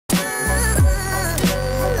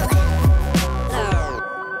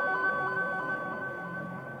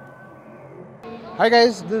Hi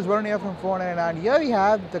guys, this is Varun here from FoneArena, and here we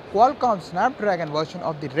have the Qualcomm Snapdragon version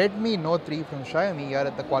of the Redmi Note 3 from Xiaomi here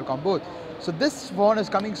at the Qualcomm booth. So this phone is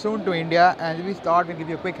coming soon to India, and we thought we'd give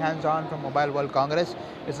you a quick hands-on from Mobile World Congress.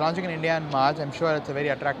 It's launching in India in March. I'm sure it's a very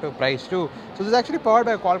attractive price too. So this is actually powered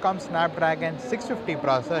by a Qualcomm Snapdragon 650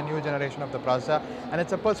 processor, a new generation of the processor, and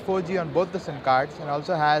it supports 4G on both the SIM cards, and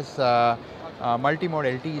also has multi-mode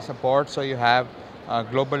LTE support. So you have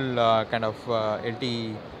global kind of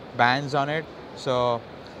LTE bands on it. So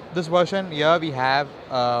this version here we have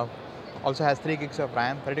also has 3 gigs of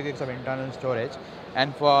RAM, 32 gigs of internal storage,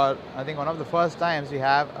 and for I think one of the first times we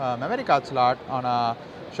have a memory card slot on a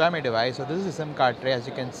Xiaomi device. So this is a SIM card tray. As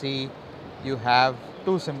you can see, you have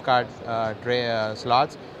 2 SIM card tray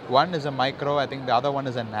slots. One is a micro, I think the other one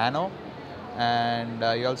is a nano, and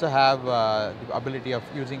you also have the ability of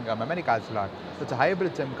using a memory card slot. So it's a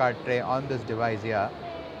hybrid SIM card tray on this device here.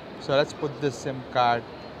 So let's put this SIM card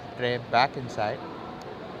tray back inside.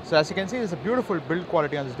 So as you can see, there's a beautiful build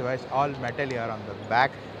quality on this device, all metal here on the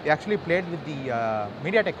back. We actually played with the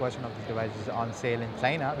MediaTek version of this device, which is on sale in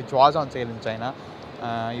China, which was on sale in China.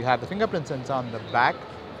 You have the fingerprint sensor on the back,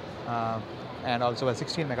 and also a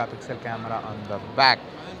 16 megapixel camera on the back.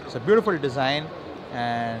 So beautiful design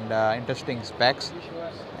and interesting specs.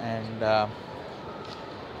 And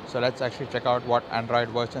so let's actually check out what Android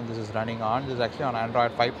version this is running on. This is actually on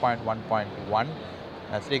Android 5.1.1.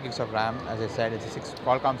 3 gigs of RAM. As I said, it's a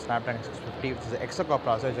Qualcomm Snapdragon 650, which is an extra-core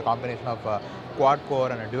processor. It's a combination of a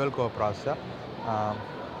quad-core and a dual-core processor.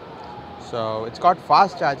 So it's got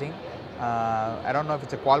fast charging. I don't know if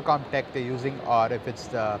it's a Qualcomm tech they're using or if it's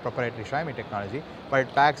the proprietary Xiaomi technology, but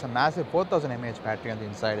it packs a massive 4000 mAh battery on the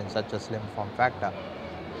inside in such a slim form factor.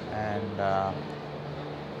 And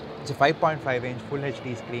it's a 5.5-inch Full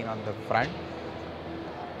HD screen on the front,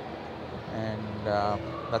 and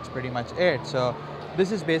that's pretty much it. So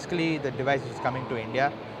this is basically the device which is coming to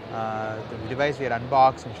India. The device we had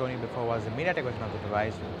unboxed and shown you before was the MediaTek version of the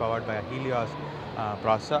device, powered by a Helios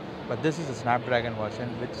processor. But this is the Snapdragon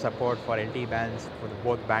version with support for LTE bands for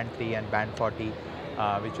both band 3 and band 40,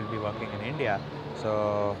 which will be working in India.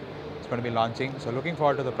 So it's going to be launching. So looking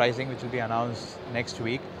forward to the pricing, which will be announced next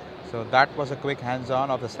week. So that was a quick hands-on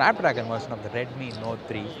of the Snapdragon version of the Redmi Note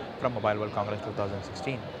 3 from Mobile World Congress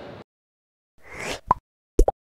 2016.